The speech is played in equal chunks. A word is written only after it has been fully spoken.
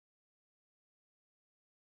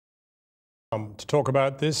To talk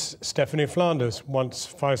about this, Stephanie Flanders, once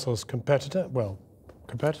Faisal's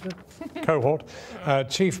cohort,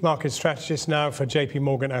 Chief Market Strategist now for JP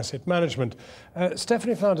Morgan Asset Management.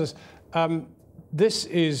 Stephanie Flanders, this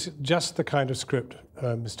is just the kind of script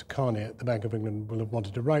Mr. Carney at the Bank of England will have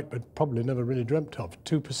wanted to write, but probably never really dreamt of,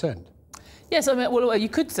 2%. Yes, I mean, well, you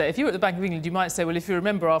could say, if you were at the Bank of England, you might say, well, if you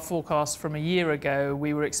remember our forecast from a year ago,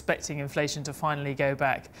 we were expecting inflation to finally go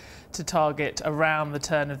back to target around the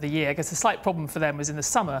turn of the year. I guess the slight problem for them was in the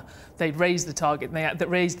summer, they'd raised the target, and they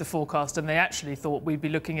raised the forecast, and they actually thought we'd be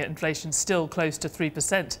looking at inflation still close to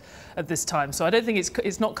 3% at this time. So I don't think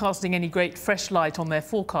it's not casting any great fresh light on their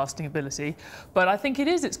forecasting ability, but I think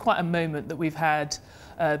it's quite a moment that we've had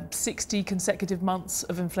 60 consecutive months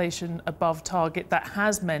of inflation above target. That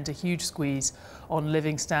has meant a huge squeeze on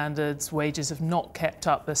living standards. Wages have not kept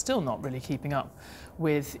up. They're still not really keeping up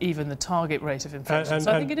with even the target rate of inflation.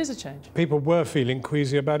 So I think it is a change. People were feeling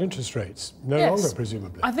queasy about interest rates, no longer,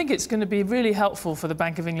 presumably. I think it's going to be really helpful for the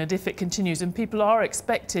Bank of England if it continues, and people are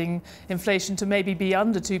expecting inflation to maybe be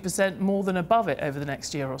under 2% more than above it over the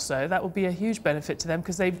next year or so. That will be a huge benefit to them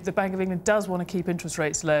because the Bank of England does want to keep interest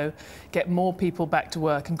rates low, get more people back to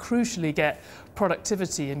work, and crucially get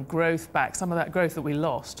productivity and growth back, some of that growth that we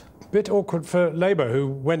lost. Bit awkward for Labour, who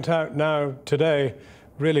went out now today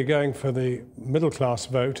really going for the middle-class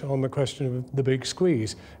vote on the question of the big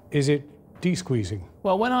squeeze. Is it de-squeezing?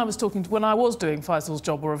 Well, when I was doing Faisal's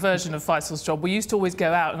job, or a version of Faisal's job, we used to always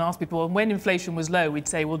go out and ask people, and when inflation was low, we'd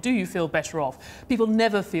say, well, do you feel better off? People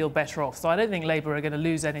never feel better off. So I don't think Labour are going to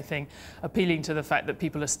lose anything appealing to the fact that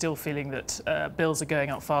people are still feeling that bills are going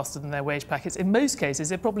up faster than their wage packets. In most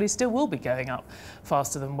cases, it probably still will be going up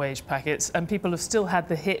faster than wage packets, and people have still had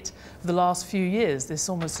the hit of the last few years, this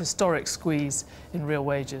almost historic squeeze in real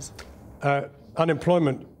wages.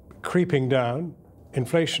 Unemployment creeping down,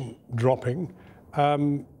 inflation dropping.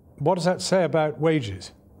 What does that say about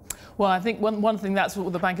wages? Well, I think one thing that's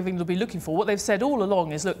what the Bank of England will be looking for. What they've said all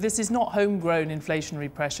along is, look, this is not homegrown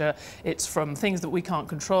inflationary pressure. It's from things that we can't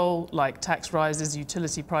control, like tax rises,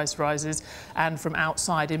 utility price rises, and from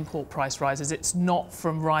outside import price rises. It's not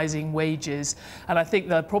from rising wages. And I think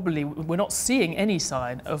that we're not seeing any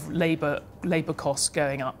sign of labour costs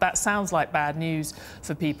going up. That sounds like bad news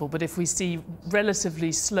for people, but if we see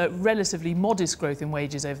relatively modest growth in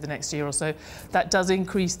wages over the next year or so, that does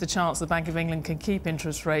increase the chance the Bank of England can keep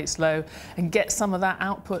interest rates low and get some of that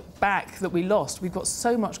output back that we lost. We've got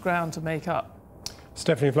so much ground to make up.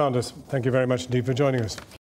 Stephanie Flanders, thank you very much indeed for joining us.